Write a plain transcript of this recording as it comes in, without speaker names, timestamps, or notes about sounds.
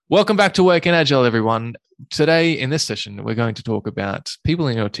Welcome back to Work in Agile, everyone. Today, in this session, we're going to talk about people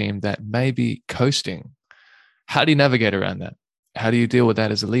in your team that may be coasting. How do you navigate around that? How do you deal with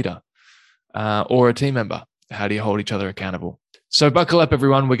that as a leader or a team member? How do you hold each other accountable? So buckle up,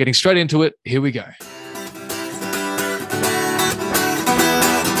 everyone. We're getting straight into it. Here we go.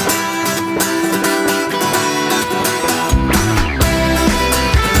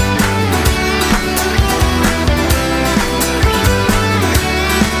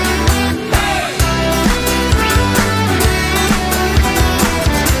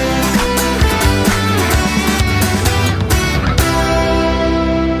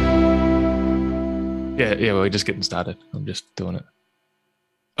 Yeah, we're just getting started. I'm just doing it.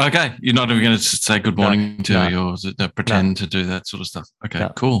 Okay, you're not even going to say good morning or pretend to do that sort of stuff. Okay,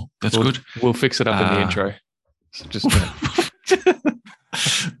 cool. That's good. We'll fix it up in the intro. So just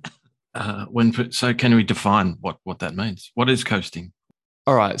so can we define what that means? What is coasting?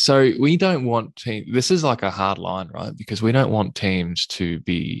 All right. So we don't want this is like a hard line, right? Because we don't want teams to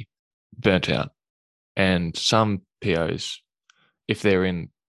be burnt out. And some POs, if they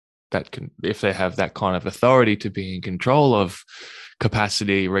have that kind of authority to be in control of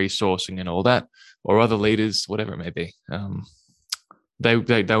capacity, resourcing, and all that, or other leaders, whatever it may be, they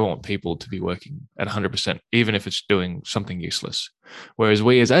want people to be working at 100%, even if it's doing something useless. Whereas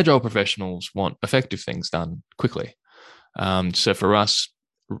we as agile professionals want effective things done quickly. So for us,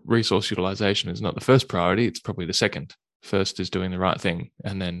 resource utilization is not the first priority. It's probably the second. First is doing the right thing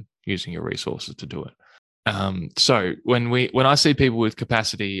and then using your resources to do it. So when I see people with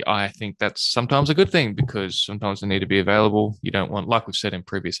capacity, I think that's sometimes a good thing because sometimes they need to be available. You don't want, like we've said in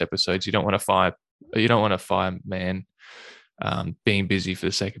previous episodes, you don't want a fireman being busy for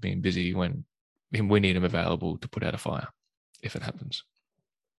the sake of being busy when we need him available to put out a fire if it happens.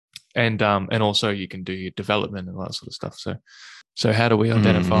 And also you can do your development and all that sort of stuff. So how do we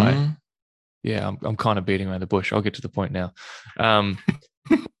identify? Mm-hmm. Yeah, I'm kind of beating around the bush. I'll get to the point now.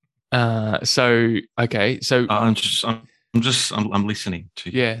 Okay. So I'm listening to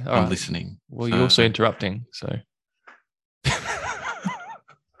you. Yeah. I'm listening. Well, you're also interrupting. So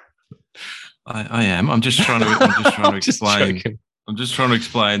I am. I'm just trying to explain. I'm just trying to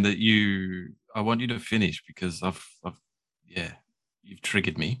explain that I want you to finish because you've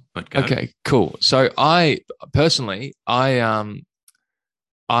triggered me. But go. Okay, cool. So I personally, I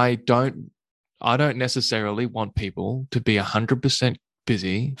don't necessarily want people to be 100%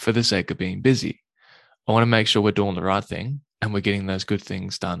 busy for the sake of being busy. I want to make sure we're doing the right thing and we're getting those good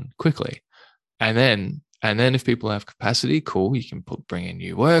things done quickly. And then if people have capacity, cool, you can bring in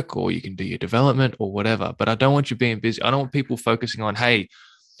new work or you can do your development or whatever. But I don't want you being busy. I don't want people focusing on, hey,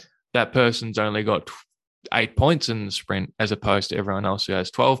 that person's only got 8 points in the sprint as opposed to everyone else who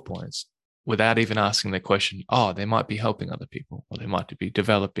has 12 points without even asking the question, they might be helping other people or they might be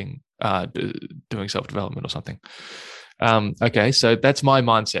developing, doing self-development or something. Okay, so that's my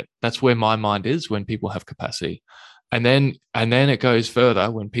mindset. That's where my mind is when people have capacity. And then it goes further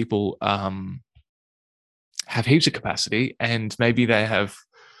when people have heaps of capacity and maybe they have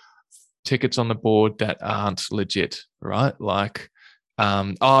tickets on the board that aren't legit, right? Like,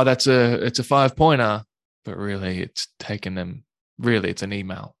 it's a 5-pointer, but really it's taken them, really it's an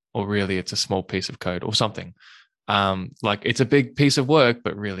email or really it's a small piece of code or something. Like it's a big piece of work,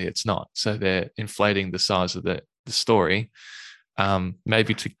 but really it's not. So they're inflating the size of the story,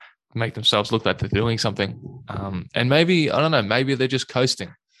 maybe to make themselves look like they're doing something. And maybe, I don't know, maybe they're just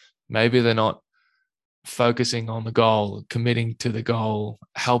coasting. Maybe they're not focusing on the goal, committing to the goal,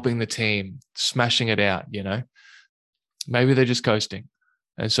 helping the team, smashing it out, maybe they're just coasting.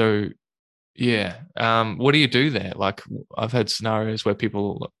 And so, yeah, what do you do there? Like I've had scenarios where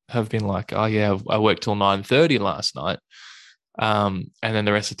people have been like, oh yeah, I worked till 9:30 last night. And then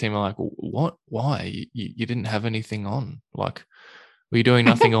the rest of the team are like, what? Why? You didn't have anything on? Like, were you doing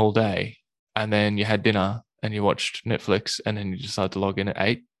nothing all day? And then you had dinner and you watched Netflix and then you decided to log in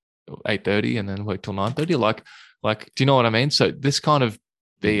at 8:30 and then work till 9:30. Like, do you know what I mean? So this kind of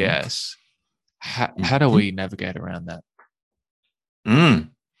BS, how do we navigate around that?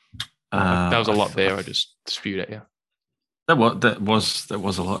 That was a lot there. I just spewed at you. That was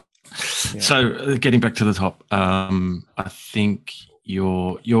a lot. Yeah. So getting back to the top, I think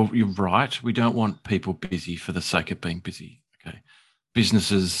you're right. We don't want people busy for the sake of being busy. Okay,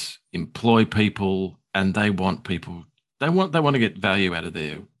 businesses employ people, and they want people. They want to get value out of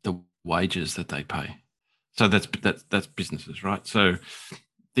the wages that they pay. So that's businesses, right? So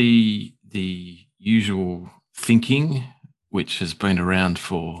the usual thinking, which has been around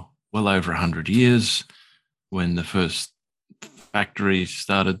for well over 100 years, when the first factories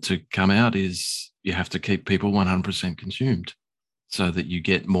started to come out, is you have to keep people 100% consumed. so that you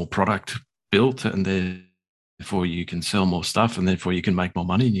get more product built, and therefore you can sell more stuff, and therefore you can make more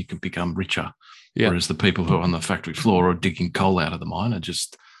money and you can become richer. Yeah. Whereas the people who are on the factory floor or digging coal out of the mine are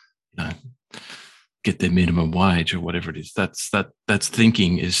just, get their minimum wage or whatever it is. That's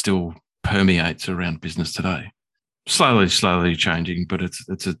thinking is still permeates around business today. Slowly changing, but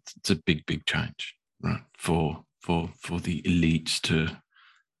it's a big change, right? For the elites to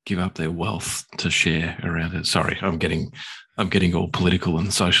give up their wealth to share around it. Sorry, I'm getting all political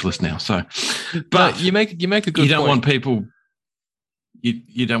and socialist now. So, but you make a good point. You don't want people.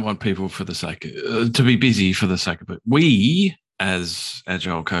 You don't want people for the sake of, to be busy for the sake of it. We, as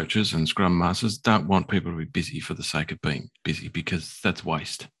agile coaches and scrum masters, don't want people to be busy for the sake of being busy, because that's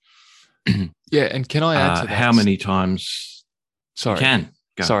waste. Yeah, and can I add to that? How many times? Sorry, go.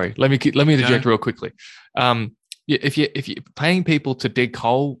 Sorry. Let me interject real quickly. If you're paying people to dig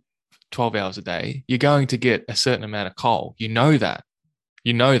coal 12 hours a day, you're going to get a certain amount of coal. You know that,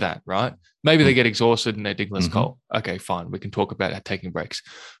 right? Maybe they get exhausted and they dig less coal. Okay, fine. We can talk about taking breaks,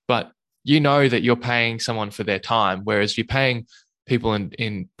 but you know that you're paying someone for their time, whereas you're paying people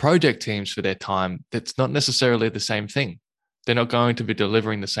in project teams for their time. That's not necessarily the same thing. They're not going to be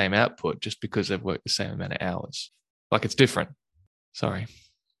delivering the same output just because they've worked the same amount of hours. Like, it's different. Sorry.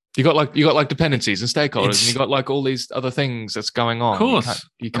 You got like dependencies and stakeholders, and you got like all these other things that's going on. Of course.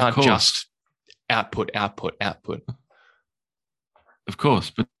 You can't just output. Of course.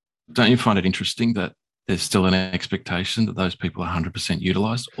 But don't you find it interesting that there's still an expectation that those people are 100%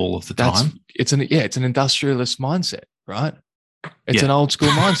 utilized all of the time? It's an industrialist mindset, right? It's an old school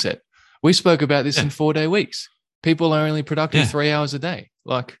mindset. We spoke about this in 4-day weeks. People are only productive 3 hours a day.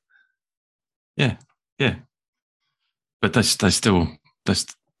 Like, yeah. But they still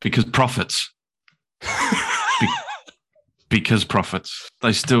because profits. Because profits.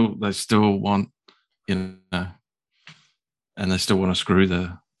 They still want, and they still want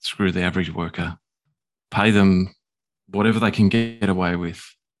to screw the average worker, pay them whatever they can get away with,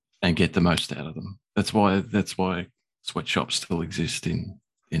 and get the most out of them. That's why sweatshops still exist in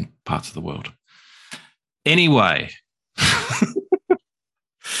parts of the world. Anyway,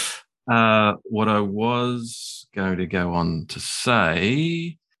 what I was going to go on to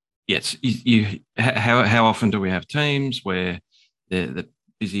say, yes, how often do we have teams where they're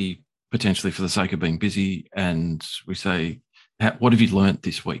busy potentially for the sake of being busy, and we say, what have you learnt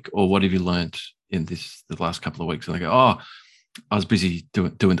this week, or what have you learnt in the last couple of weeks? And they go, oh, I was busy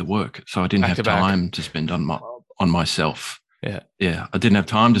doing the work, so I didn't have time to spend on myself. Yeah. I didn't have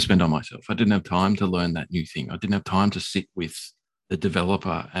time to spend on myself. I didn't have time to learn that new thing. I didn't have time to sit with the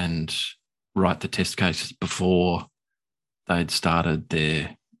developer and write the test cases before they'd started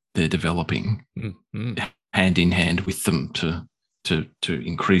their developing hand in hand with them to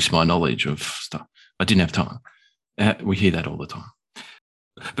increase my knowledge of stuff. I didn't have time. We hear that all the time.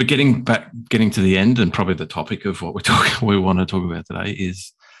 But getting to the end, and probably the topic of what we want to talk about today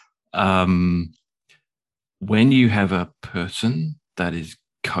is when you have a person that is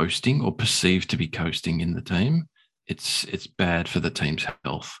coasting or perceived to be coasting in the team, it's bad for the team's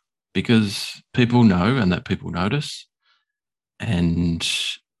health, because people know and that people notice. And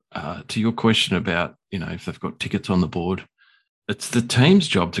to your question about, if they've got tickets on the board, it's the team's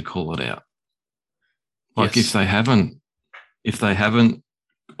job to call it out. Like, yes. if they haven't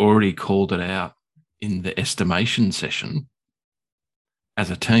already called it out in the estimation session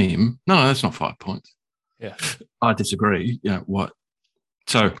as a team, no, that's not 5 points. Yeah, I disagree. What?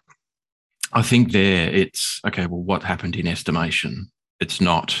 So I think it's okay. Well, what happened in estimation? It's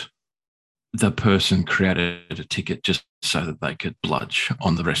not the person created a ticket just so that they could bludge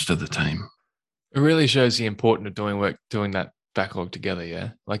on the rest of the team. It really shows the importance of doing that backlog together. Yeah,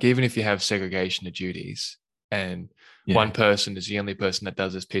 like, even if you have segregation of duties and one person is the only person that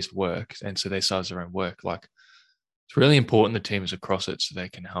does this piece of work, and so they size their own work, like, it's really important the teams across it so they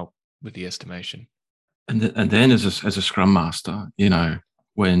can help with the estimation. And then as a scrum master,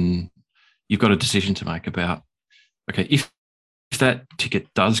 when you've got a decision to make about, okay, if that ticket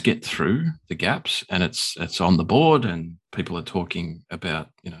does get through the gaps and it's on the board and people are talking about,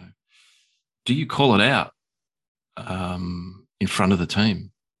 do you call it out in front of the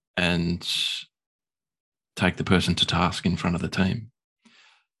team and take the person to task in front of the team?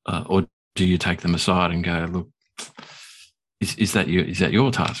 Or do you take them aside and go, look, is that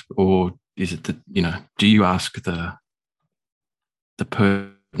your task? Or is it do you ask the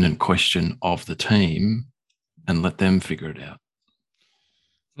pertinent question of the team and let them figure it out?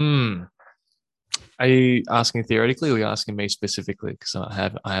 Are you asking theoretically, or are you asking me specifically? Because I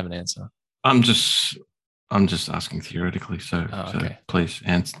have an answer. I'm just asking theoretically. So, okay. So please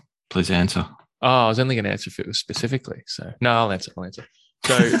answer. I was only going to answer if it was specifically. So no, I'll answer.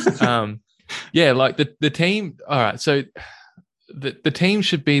 So yeah, like the team. All right. So the team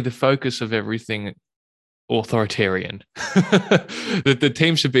should be the focus of everything authoritarian. The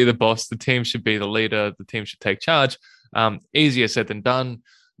team should be the boss. The team should be the leader. The team should take charge. Easier said than done.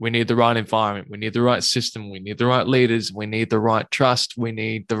 We need the right environment. We need the right system. We need the right leaders. We need the right trust. We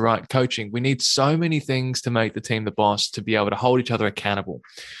need the right coaching. We need so many things to make the team the boss, to be able to hold each other accountable.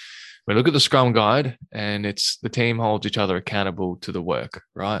 We look at the Scrum Guide, and it's the team holds each other accountable to the work,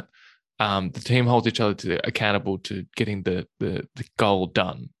 right? The team holds each other accountable to getting the goal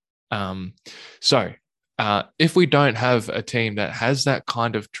done. So if we don't have a team that has that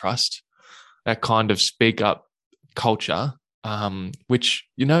kind of trust, that kind of speak up culture, which,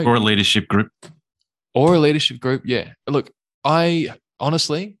 or a leadership group, yeah. Look, I've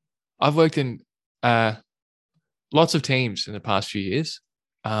worked in lots of teams in the past few years,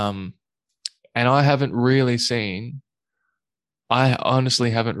 and I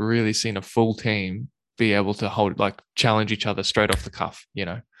honestly haven't really seen a full team be able to challenge each other straight off the cuff,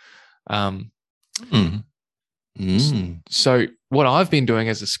 So what I've been doing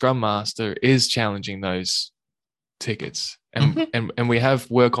as a Scrum Master is challenging those tickets. And we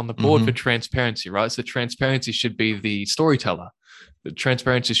have work on the board for transparency, right? So transparency should be the storyteller. The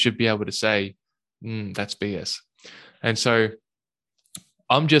transparency should be able to say, that's BS. And so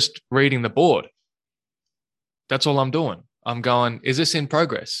I'm just reading the board. That's all I'm doing. I'm going, is this in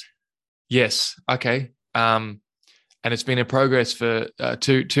progress? Yes. Okay. And it's been in progress for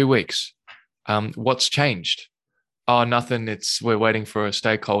 2 weeks. What's changed? Oh, nothing. We're waiting for a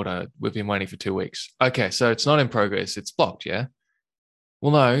stakeholder. We've been waiting for 2 weeks. Okay, so it's not in progress. It's blocked, yeah?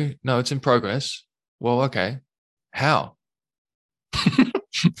 Well, no, it's in progress. Well, okay. How?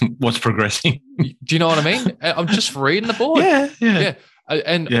 What's progressing? Do you know what I mean? I'm just reading the board. Yeah.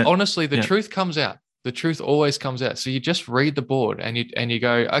 And honestly, the truth comes out. The truth always comes out. So you just read the board and you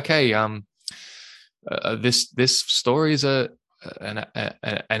go, okay, this story is an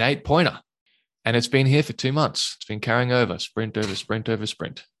 8-pointer. And it's been here for 2 months. It's been carrying over, sprint over sprint over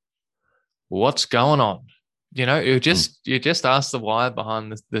sprint. What's going on? You just ask the why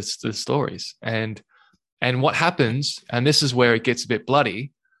behind the stories. And what happens, and this is where it gets a bit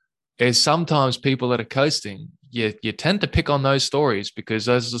bloody, is sometimes people that are coasting, you tend to pick on those stories because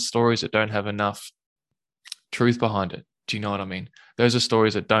those are the stories that don't have enough truth behind it. Do you know what I mean? Those are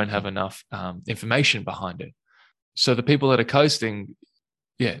stories that don't have enough information behind it. So the people that are coasting,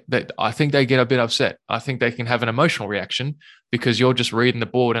 I think they get a bit upset. I think they can have an emotional reaction because you're just reading the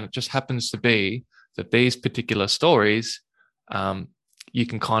board, and it just happens to be that these particular stories, you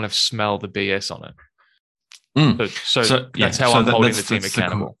can kind of smell the BS on it. So that's how I'm holding the team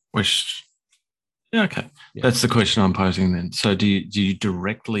accountable. Okay. Yeah. That's the question I'm posing then. So do you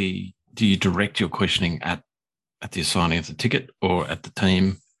direct your questioning at the assigning of the ticket or at the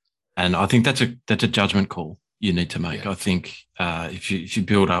team? And I think that's a judgment call you need to make. I think if you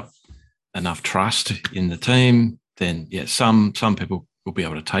build up enough trust in the team, then some people will be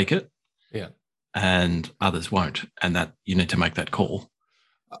able to take it, and others won't, and that you need to make that call.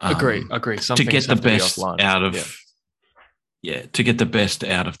 Agree. Some to get the best out of to get the best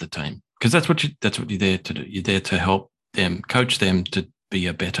out of the team, because that's what you're there to do. You're there to help them, coach them to be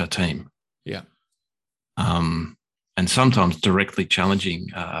a better team. Yeah. And sometimes directly challenging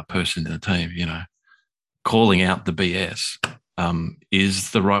a person in the team, calling out the BS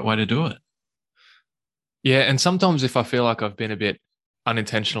is the right way to do it. Yeah, and sometimes if I feel like I've been a bit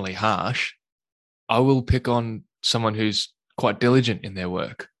unintentionally harsh, I will pick on someone who's quite diligent in their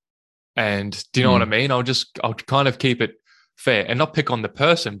work. And do you know what I mean? I'll kind of keep it fair and not pick on the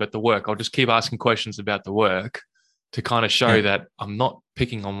person, but the work. I'll just keep asking questions about the work to kind of show that I'm not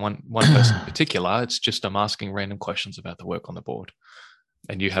picking on one person in particular. It's just I'm asking random questions about the work on the board.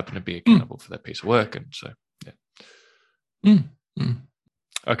 And you happen to be accountable for that piece of work. And so,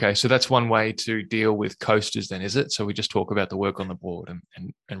 Okay, so that's one way to deal with coasters then, is it? So we just talk about the work on the board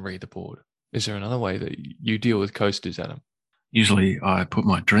and read the board. Is there another way that you deal with coasters, Adam? Usually I put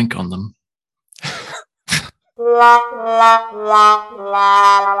my drink on them.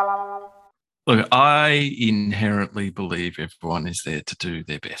 Look, I inherently believe everyone is there to do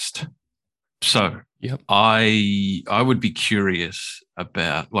their best. So I would be curious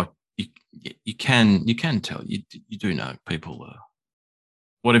about, like, you can tell, you do know people are,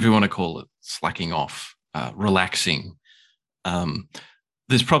 whatever you want to call it, slacking off, relaxing.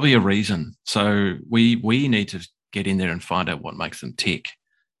 There's probably a reason. So we need to get in there and find out what makes them tick,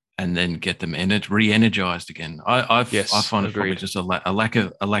 and then get them re-energized again. I find it's probably just a lack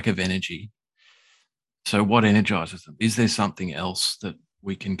of energy. So what energizes them? Is there something else that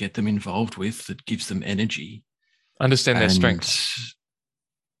we can get them involved with that gives them energy. Understand their strengths.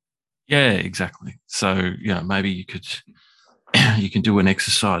 Yeah, exactly. So, maybe you can do an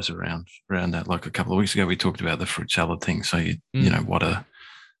exercise around that. Like a couple of weeks ago, we talked about the fruit salad thing. So, what are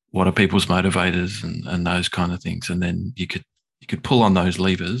people's motivators and those kind of things. And then you could pull on those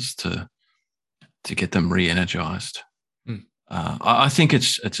levers to get them re-energized. I think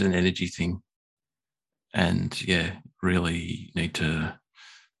it's an energy thing. And really need to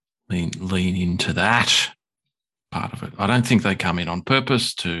lean into that part of it. I don't think they come in on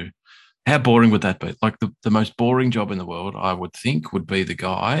purpose to. How boring would that be? Like the most boring job in the world, I would think, would be the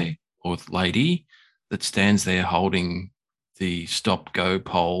guy or lady that stands there holding the stop-go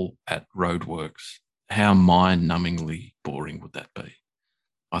pole at roadworks. How mind-numbingly boring would that be?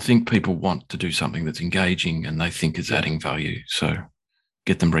 I think people want to do something that's engaging and they think is adding value. So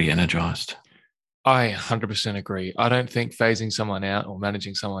get them re-energized. I 100% agree. I don't think phasing someone out or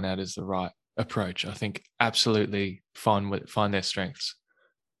managing someone out is the right approach. I think absolutely find their strengths.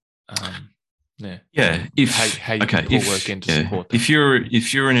 If how you can pull work in to support them. If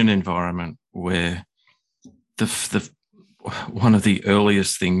you're in an environment where the one of the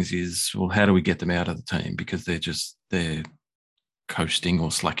earliest things is, well, how do we get them out of the team because they're coasting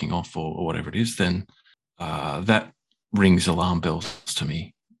or slacking off or whatever it is, then that rings alarm bells to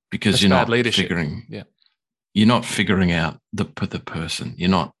me because that's you're not leadership. You're not figuring out the person. You're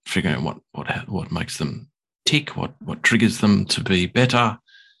not figuring out what makes them tick, what triggers them to be better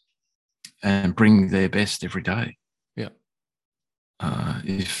and bring their best every day. Yeah.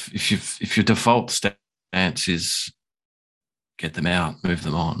 If your default stance is get them out, move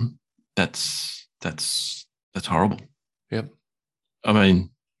them on, that's horrible. Yep. I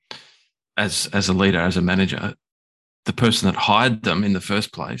mean, as a leader, as a manager, the person that hired them in the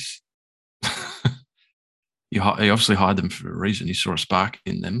first place, you obviously hired them for a reason. You saw a spark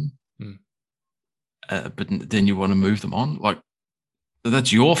in them, but then you want to move them on. Like,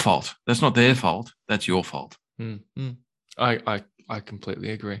 that's your fault. That's not their fault. That's your fault. I completely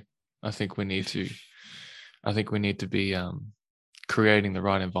agree. I think we need to be creating the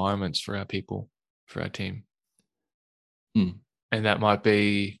right environments for our people, for our team. And that might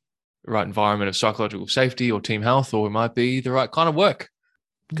be the right environment of psychological safety or team health, or it might be the right kind of work.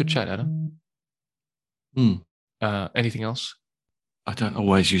 Good chat, Adam. Anything else? I don't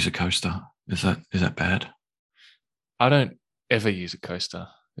always use a coaster. Is that bad? I don't ever use a coaster.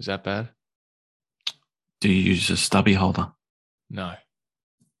 Is that bad? Do you use a stubby holder? No.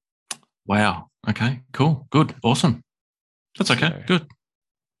 Wow. Okay, cool. Good. Awesome. That's okay. So, good.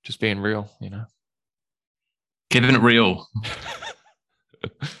 Just being real, Keeping it real.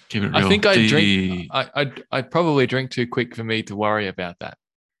 Keep it real. I think I drink. I probably drink too quick for me to worry about that.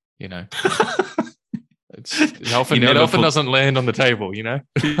 It often doesn't land on the table. You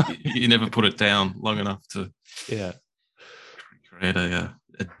never put it down long enough to create a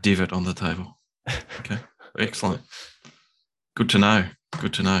divot on the table. Okay, excellent. Good to know.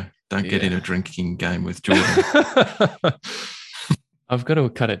 Don't get in a drinking game with Jordan. I've got to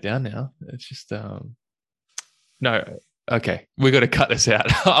cut it down now. It's just no. Okay, we got to cut this out.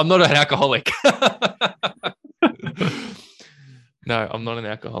 I'm not an alcoholic. No, I'm not an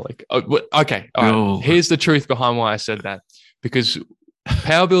alcoholic. Okay, all right. Here's the truth behind why I said that. Because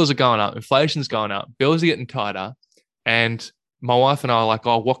power bills are going up, inflation's going up, bills are getting tighter, and my wife and I are like,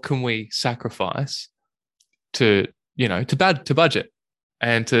 oh, what can we sacrifice to budget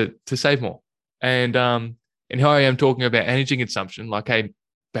and to save more? And here I am talking about energy consumption. Like, hey,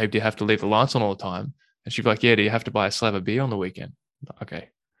 babe, do you have to leave the lights on all the time? And she'd be like, yeah, do you have to buy a slab of beer on the weekend? Okay.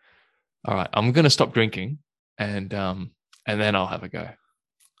 All right. I'm going to stop drinking and then I'll have a go.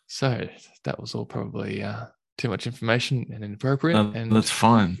 So that was all probably too much information and inappropriate. And that's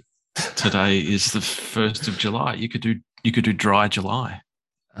fine. Today is the 1st of July. You could do dry July.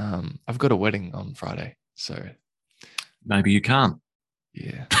 I've got a wedding on Friday, so maybe you can't.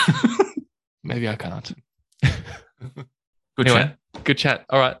 Yeah. Maybe I can't. Good chat.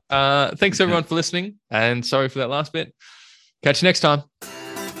 All right. Thanks everyone for listening, and sorry for that last bit. Catch you next time.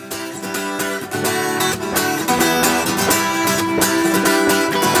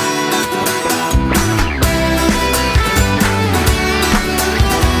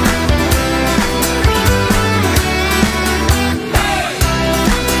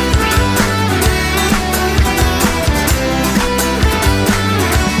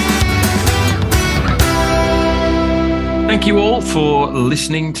 Thank you all for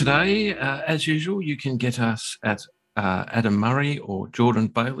listening today. As usual, you can get us at Adam Murray or Jordan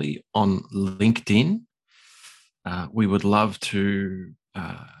Bailey on LinkedIn. We would love to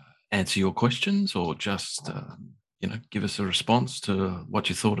answer your questions or just give us a response to what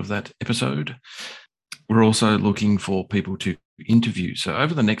you thought of that episode. We're also looking for people to interview. So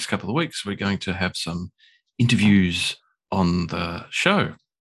over the next couple of weeks, we're going to have some interviews on the show,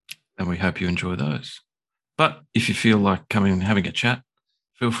 and we hope you enjoy those. But if you feel like coming and having a chat,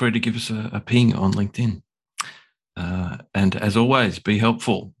 feel free to give us a ping on LinkedIn. And as always, be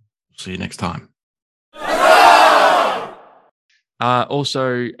helpful. See you next time.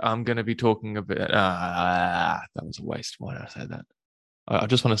 Also, I'm going to be talking about... that was a waste. Why did I say that? I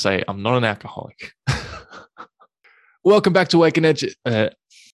just want to say I'm not an alcoholic. Welcome back to Wake and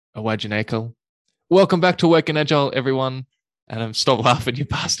Agile. Welcome back to Wake and Agile, everyone. And stop laughing, you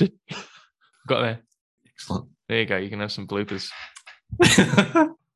bastard. Got there. Excellent. There you go. You can have some bloopers.